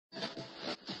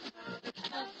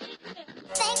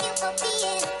Hey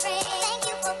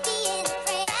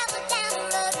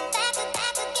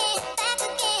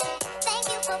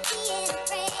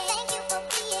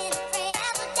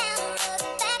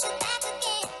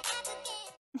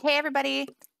everybody,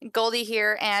 Goldie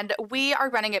here, and we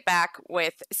are running it back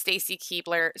with Stacy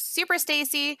Keebler, Super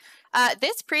Stacy.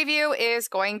 This preview is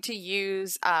going to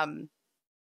use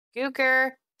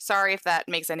Gooker, sorry if that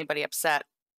makes anybody upset,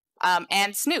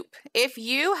 and Snoop. If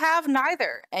you have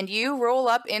neither, and you roll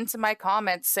up into my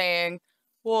comments saying,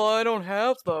 well, I don't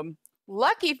have them,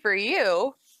 lucky for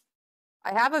you,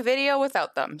 I have a video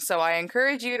without them, so I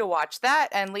encourage you to watch that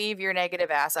and leave your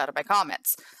negative ass out of my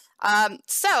comments.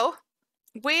 So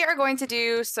we are going to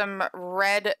do some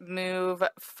red move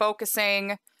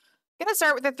focusing. Gonna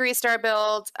start with the 3-star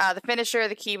build. The finisher,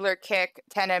 the Keebler kick,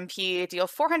 10 MP, deal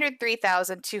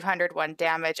 403,201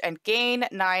 damage, and gain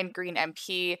 9 green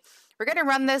MP. We're gonna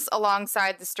run this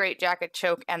alongside the straight jacket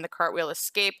choke and the cartwheel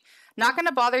escape. Not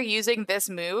gonna bother using this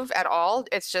move at all.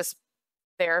 It's just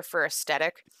there for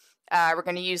aesthetic. We're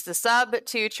gonna use the sub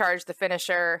to charge the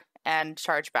finisher and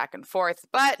charge back and forth,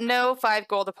 but no 5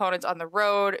 gold opponents on the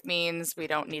road means we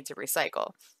don't need to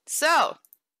recycle. So,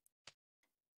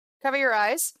 cover your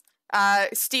eyes.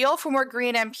 Steel for more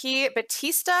green MP,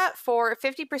 Batista for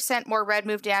 50% more red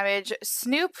move damage,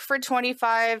 Snoop for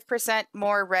 25%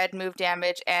 more red move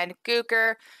damage, and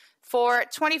Gooker for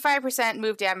 25%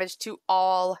 move damage to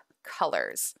all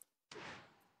colors.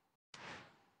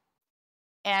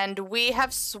 And we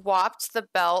have swapped the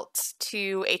belt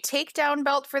to a takedown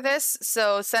belt for this.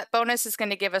 So set bonus is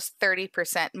going to give us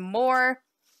 30% more.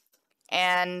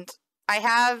 And I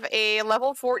have a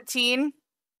level 14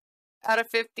 out of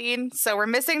 15. So we're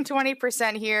missing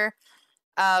 20% here.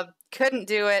 Couldn't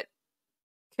do it.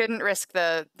 Couldn't risk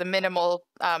the minimal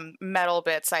metal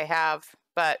bits I have.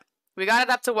 But we got it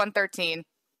up to 113.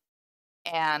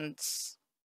 And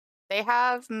they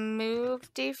have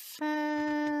move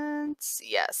defense.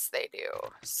 Yes, they do.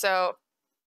 So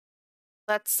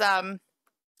let's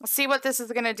see what this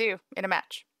is gonna do in a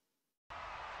match.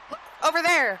 Look, over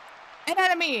there, an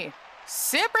enemy.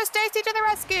 Super Stacy to the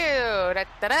rescue. Da,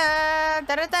 da, da,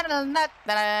 da, da, da, da,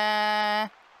 da.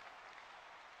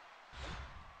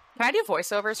 Can I do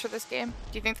voiceovers for this game?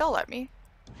 Do you think they'll let me?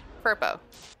 Purpo,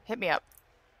 hit me up.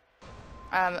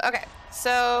 Okay,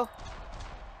 so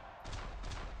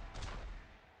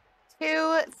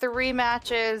 2-3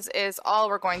 matches is all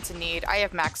we're going to need. I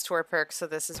have max tour perks, so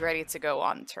this is ready to go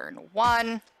on turn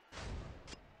 1.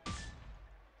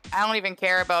 I don't even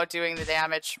care about doing the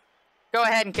damage. Go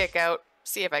ahead and kick out.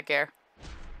 See if I care.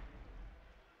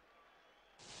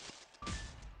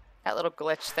 That little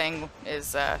glitch thing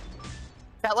is, that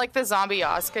like the zombie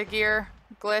Asuka gear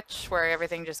glitch, where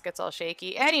everything just gets all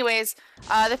shaky. Anyways,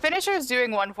 the finisher is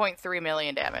doing 1.3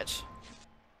 million damage.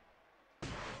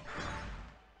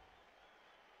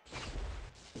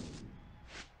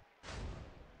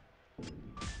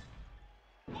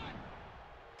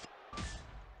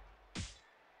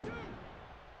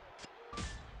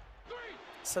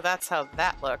 So that's how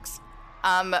that looks.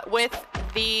 With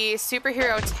the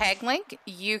superhero tag link,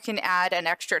 you can add an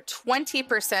extra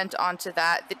 20% onto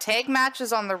that. The tag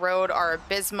matches on the road are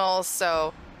abysmal,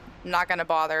 so I'm not going to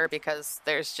bother because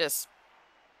there's just,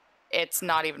 it's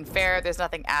not even fair. There's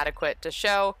nothing adequate to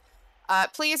show.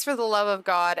 Please, for the love of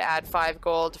God, add 5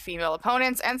 gold female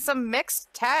opponents and some mixed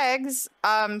tags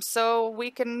so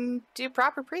we can do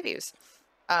proper previews.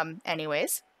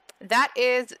 Anyways. That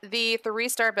is the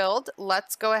 3-star build.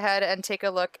 Let's go ahead and take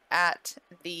a look at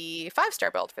the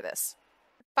 5-star build for this.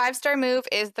 5-star move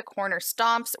is the corner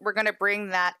stomps. We're going to bring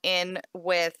that in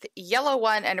with yellow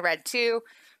 1 and red 2.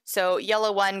 So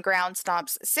yellow 1 ground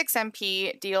stomps 6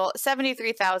 MP, deal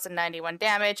 73,091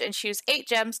 damage, and choose 8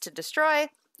 gems to destroy.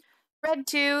 Red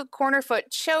 2 corner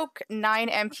foot choke 9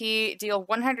 MP, deal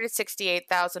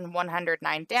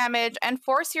 168,109 damage, and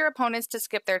force your opponents to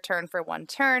skip their turn for 1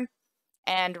 turn.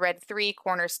 And red 3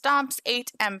 corner stomps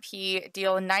 8 MP,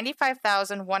 deal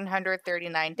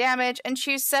 95,139 damage, and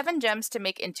choose 7 gems to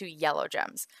make into yellow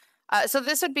gems. So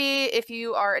this would be if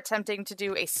you are attempting to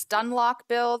do a stun lock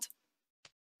build.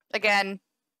 Again,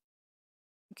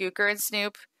 Gooker and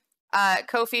Snoop.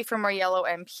 Kofi for more yellow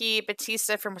MP,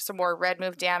 Batista for some more red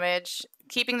move damage,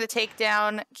 keeping the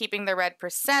takedown, keeping the red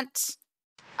 %.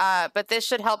 But this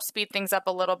should help speed things up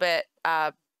a little bit.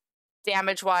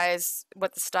 Damage-wise,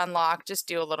 with the stun lock, just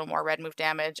do a little more red move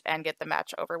damage and get the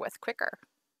match over with quicker.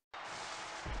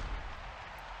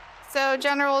 So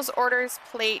General's Orders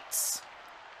plate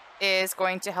is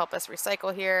going to help us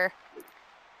recycle here.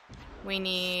 We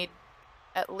need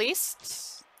at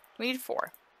least, we need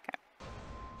 4. Okay.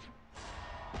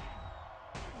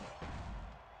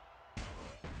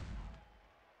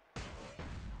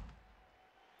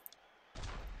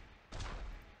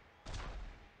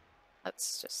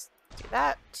 let's just do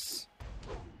that.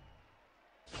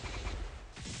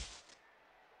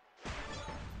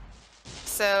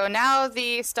 So now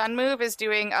the stun move is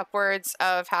doing upwards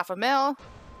of 500,000.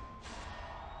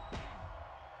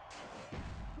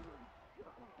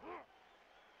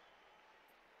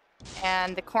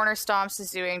 And the corner stomps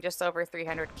is doing just over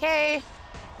 300k.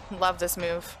 Love this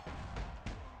move.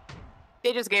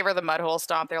 They just gave her the mud hole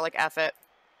stomp. They're like, F it.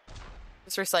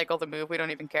 Just recycle the move. We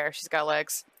don't even care. She's got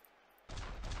legs.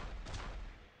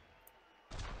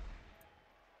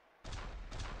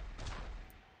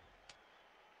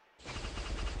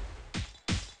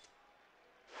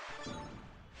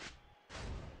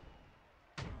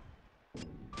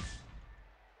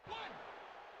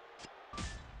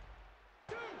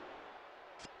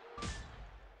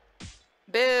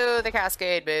 Boo, the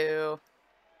cascade, boo.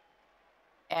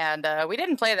 And we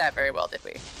didn't play that very well, did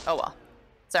we? Oh well.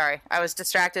 Sorry, I was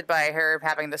distracted by her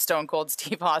having the Stone Cold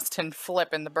Steve Austin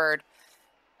flip in the bird.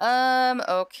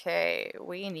 Okay,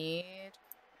 we need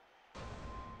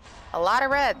a lot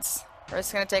of reds. We're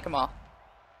just gonna take them all.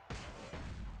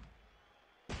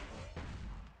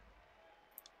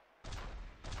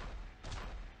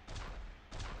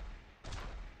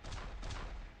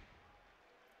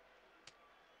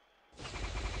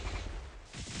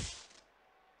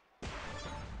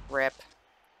 Rip.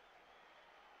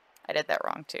 I did that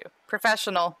wrong too.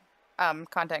 Professional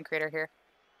content creator here.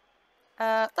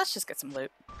 Let's just get some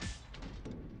loot.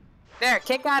 There,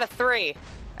 kick out of 3.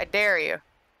 I dare you.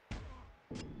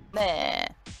 Nah.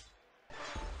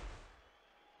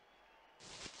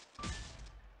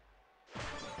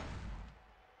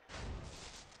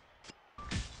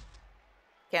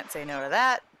 Can't say no to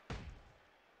that.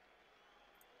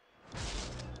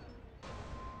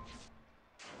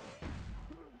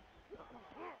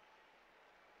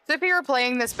 So if you were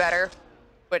playing this better,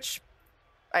 which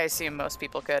I assume most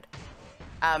people could,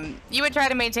 you would try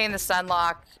to maintain the stun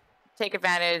lock, take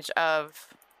advantage of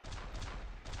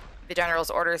the General's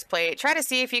Orders plate, try to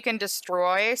see if you can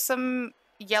destroy some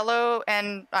yellow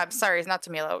and, I'm sorry, not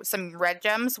some yellow, some red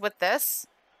gems with this,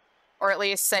 or at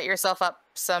least set yourself up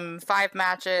some 5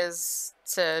 matches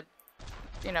to,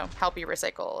 you know, help you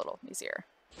recycle a little easier.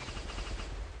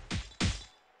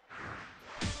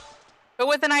 But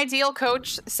with an ideal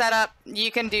coach setup,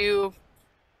 you can do,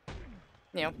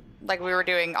 you know, like we were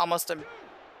doing almost a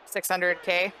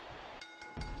 600k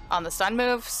on the stun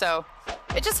move, so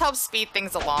it just helps speed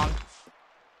things along.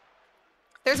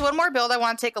 There's one more build I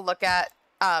want to take a look at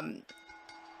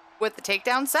with the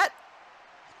takedown set.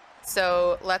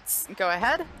 So let's go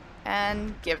ahead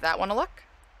and give that one a look.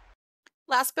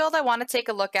 Last build I want to take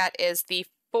a look at is the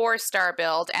 4-star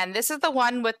build, and this is the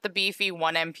one with the beefy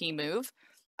 1 MP move.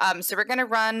 So we're going to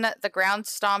run the ground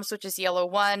stomps, which is yellow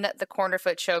 1, the corner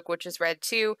foot choke, which is red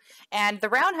 2, and the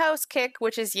roundhouse kick,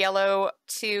 which is yellow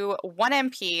 2, 1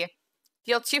 MP,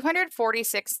 deal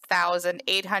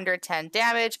 246,810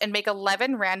 damage, and make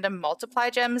 11 random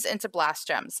multiply gems into blast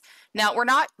gems. Now, we're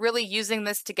not really using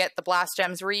this to get the blast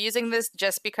gems. We're using this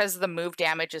just because the move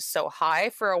damage is so high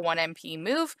for a 1 MP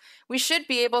move. We should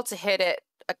be able to hit it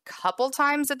a couple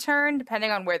times a turn,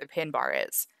 depending on where the pin bar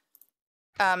is.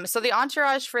 So the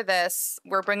entourage for this,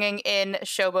 we're bringing in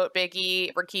Showboat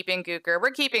Biggie, we're keeping Gooker, we're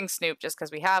keeping Snoop just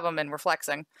because we have him and we're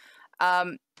flexing.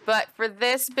 But for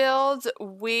this build,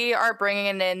 we are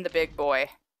bringing in the big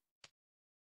boy.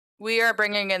 We are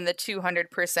bringing in the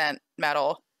 200%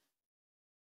 metal.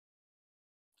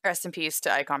 Rest in peace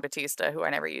to Icon Batista, who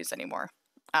I never use anymore.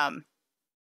 But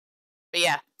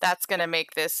yeah, that's going to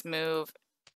make this move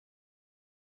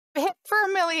hit for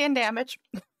 1 million damage.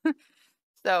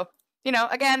 So... you know,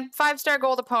 again, 5-star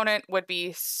gold opponent would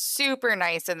be super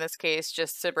nice in this case,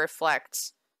 just to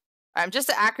reflect, just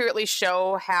to accurately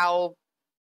show how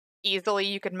easily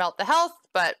you could melt the health,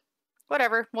 but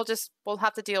whatever, we'll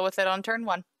have to deal with it on turn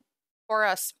 1. For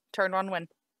us, turn 1 win.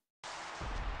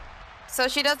 So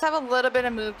she does have a little bit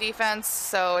of move defense,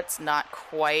 so it's not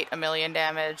quite 1 million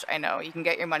damage. I know, you can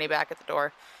get your money back at the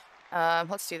door.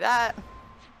 Let's do that.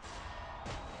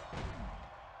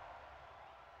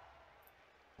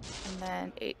 And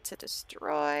then 8 to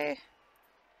destroy.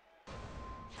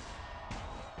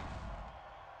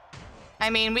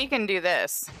 I mean, we can do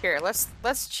this. Here,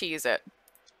 let's cheese it.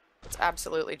 Let's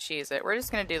absolutely cheese it. We're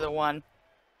just gonna do the 1.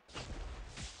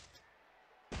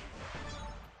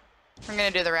 I'm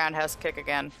gonna do the roundhouse kick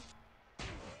again.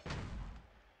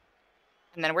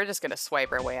 And then we're just gonna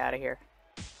swipe our way out of here.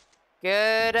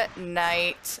 Good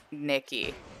night,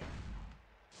 Nikki.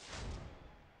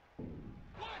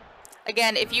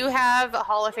 Again, if you have a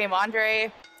Hall of Fame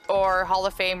Andre or Hall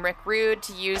of Fame Rick Rude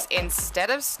to use instead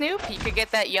of Snoop, you could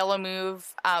get that yellow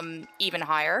move even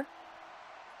higher.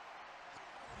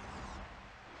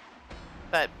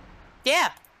 But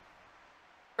yeah,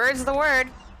 bird's the word.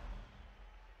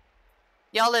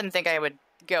 Y'all didn't think I would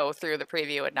go through the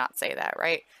preview and not say that,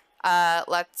 right?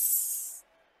 Let's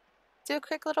do a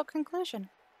quick little conclusion.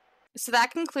 So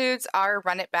that concludes our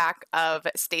run it back of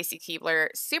Stacy Keibler,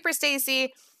 Super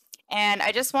Stacy. And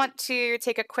I just want to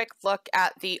take a quick look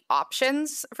at the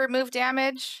options for move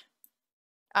damage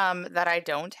that I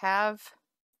don't have.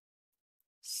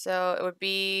 So it would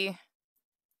be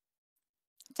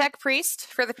Tech Priest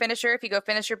for the finisher if you go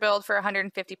finisher build for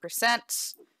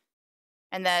 150%.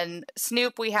 And then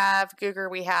Snoop we have,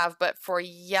 Googer we have, but for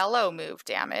yellow move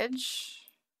damage.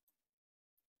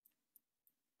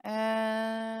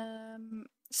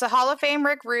 So Hall of Fame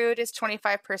Rick Rude is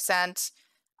 25%.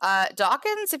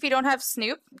 Dawkins, if you don't have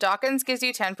Snoop, Dawkins gives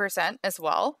you 10% as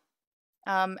well.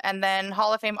 And then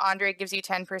Hall of Fame Andre gives you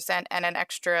 10% and an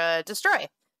extra destroy.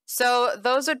 So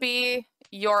those would be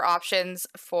your options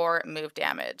for move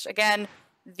damage. Again,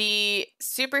 the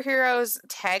superheroes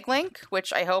tag link,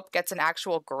 which I hope gets an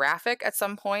actual graphic at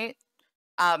some point,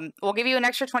 will give you an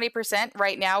extra 20%.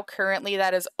 Right now, currently,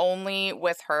 that is only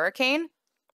with Hurricane.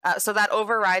 So that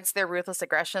overrides their Ruthless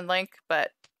Aggression link,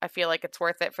 but I feel like it's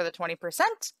worth it for the 20%.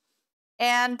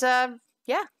 And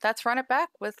yeah, that's Run It Back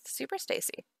with Super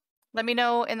Stacy. Let me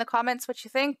know in the comments what you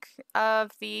think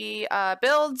of the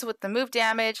builds with the move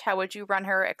damage, how would you run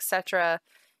her, etc.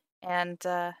 And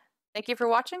thank you for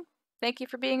watching. Thank you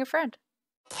for being a friend.